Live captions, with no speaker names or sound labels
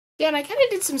Yeah, and I kind of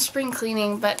did some spring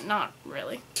cleaning, but not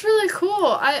really. It's really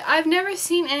cool. I've never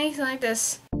seen anything like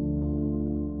this.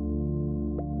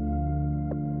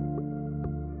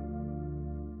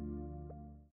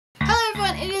 Hello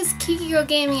everyone, it is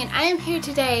KikiGirlGaming, and I am here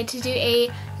today to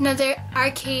do another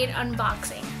arcade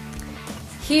unboxing.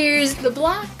 Here's the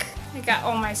block. I got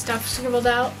all my stuff scribbled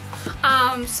out.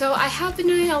 So I have been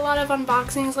doing a lot of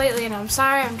unboxings lately, and I'm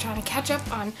sorry, I'm trying to catch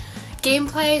up on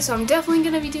gameplay, so I'm definitely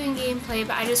going to be doing gameplay,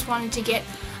 but I just wanted to get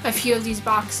a few of these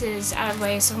boxes out of the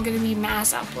way, so I'm going to be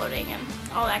mass uploading and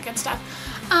all that good stuff.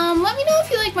 Let me know if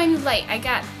you like my new light. I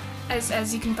got,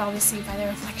 as you can probably see by the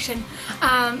reflection,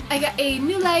 I got a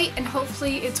new light, and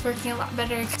hopefully it's working a lot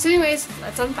better. So anyways,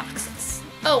 let's unbox this.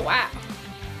 Oh wow.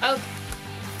 Okay.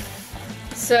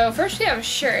 So first we have a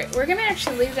shirt. We're going to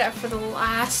actually leave that for the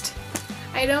last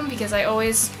item because I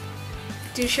always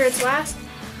do shirts last.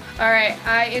 Alright,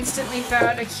 I instantly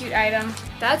found a cute item.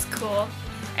 That's cool.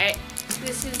 Alright,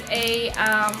 this is a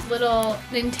little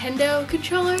Nintendo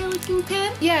controller looking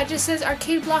pin. Yeah, it just says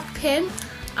arcade block pin.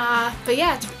 But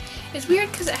yeah, it's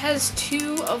weird because it has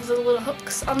two of the little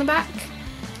hooks on the back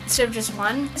instead of just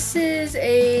one. This is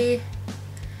a...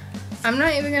 I'm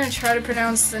not even going to try to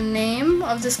pronounce the name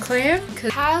of this clan because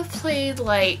I have played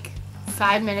like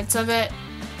 5 minutes of it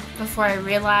before I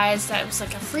realized that it was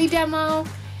like a free demo.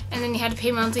 And then you had to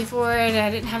pay monthly for it, and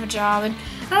I didn't have a job, and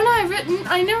I don't know,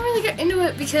 I never really got into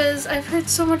it because I've heard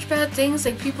so much bad things,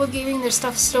 like people getting their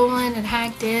stuff stolen and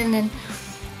hacked in, and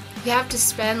you have to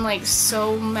spend like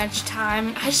so much time,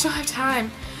 and I just don't have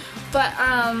time. But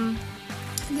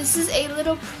this is a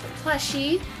little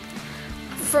plushie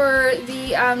for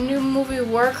the new movie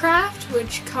Warcraft,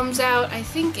 which comes out, I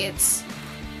think it's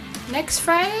next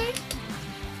Friday,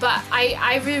 but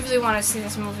I really, really want to see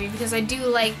this movie because I do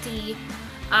like the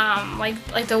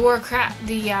like the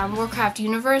Warcraft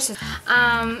universe.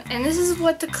 And this is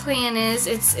what the clan is.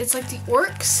 It's like the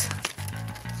orcs,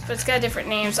 but it's got different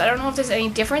names. I don't know if there's any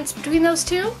difference between those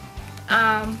two.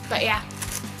 But yeah,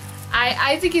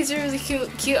 I think it's really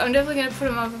cute. I'm definitely gonna put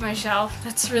him up on my shelf.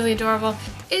 That's really adorable.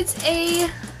 It's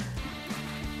a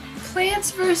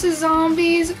Plants vs.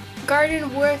 Zombies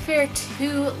Garden Warfare 2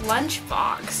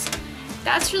 lunchbox.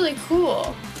 That's really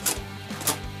cool.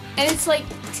 And it's like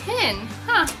tin,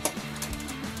 huh?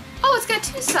 Oh, it's got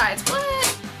two sides.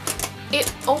 What?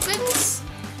 It opens,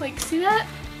 like, see that?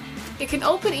 It can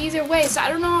open either way, so I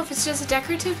don't know if it's just a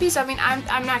decorative piece. I mean,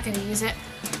 I'm not gonna use it.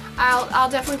 I'll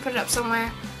definitely put it up somewhere.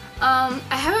 I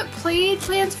haven't played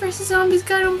Plants vs. Zombies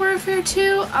Garden Warfare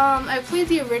 2. I played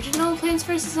the original Plants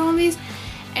vs. Zombies,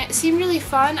 and it seemed really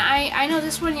fun. I know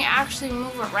this one you actually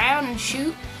move around and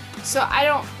shoot, so I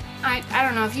don't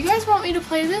know. If you guys want me to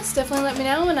play this, definitely let me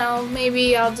know, and I'll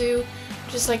do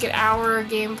just like an hour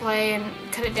gameplay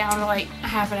and cut it down to like a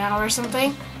half an hour or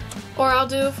something. Or I'll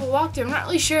do a full walkthrough. I'm not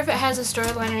really sure if it has a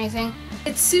storyline or anything.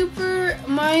 It's Super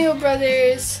Mario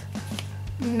Brothers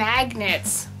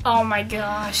magnets. Oh my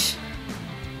gosh.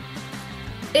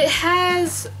 It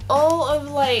has all of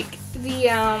like the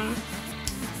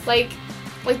like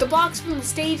the blocks from the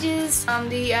stages,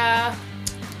 the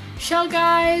shell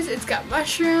guys, it's got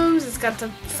mushrooms, it's got the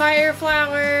fire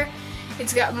flower,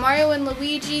 it's got Mario and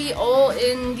Luigi all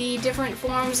in the different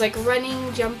forms, like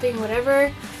running, jumping,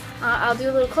 whatever. I'll do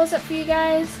a little close-up for you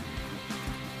guys.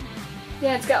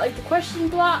 Yeah, it's got like the question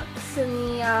blocks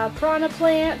and the piranha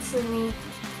plants and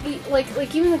the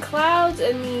like even the clouds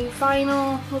and the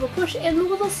final little push and the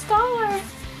little star.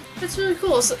 That's really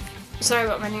cool. So, sorry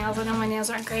about my nails. I know my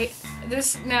nails aren't great.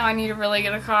 Now I need to really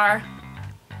get a car.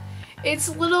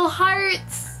 It's little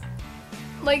hearts,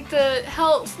 like the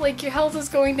health, like your health is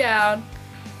going down.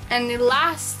 And the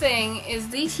last thing is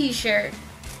the t-shirt.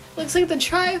 Looks like the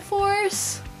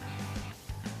Triforce.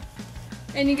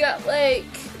 And you got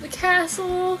like the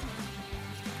castle,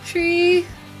 tree,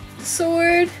 the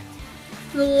sword,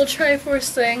 the little Triforce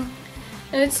thing.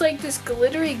 And it's like this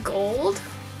glittery gold.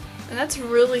 And that's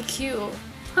really cute.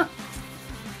 Huh.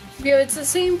 Yeah, it's the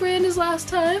same brand as last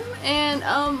time, and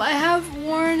I have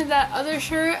worn that other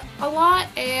shirt a lot,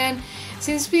 and it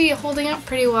seems to be holding up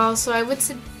pretty well. So I would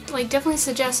definitely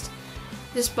suggest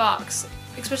this box,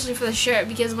 especially for the shirt,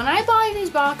 because when I buy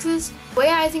these boxes, the way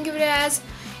I think of it as,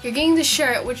 you're getting the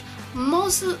shirt, which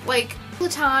most of the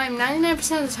time,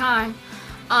 99% of the time,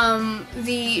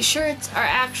 the shirts are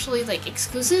actually like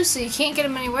exclusive, so you can't get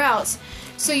them anywhere else.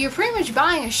 So you're pretty much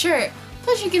buying a shirt.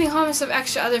 Plus you're getting home some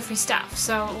extra other free stuff,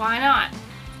 so why not?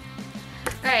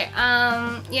 Alright,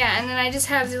 yeah, and then I just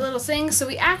have the little things. So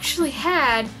we actually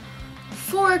had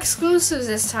 4 exclusives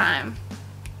this time.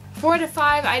 4 to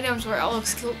 5 items were all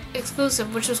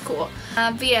exclusive, which was cool.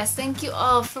 But yes, thank you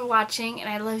all for watching, and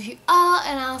I love you all,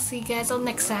 and I'll see you guys all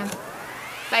next time.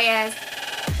 Bye guys.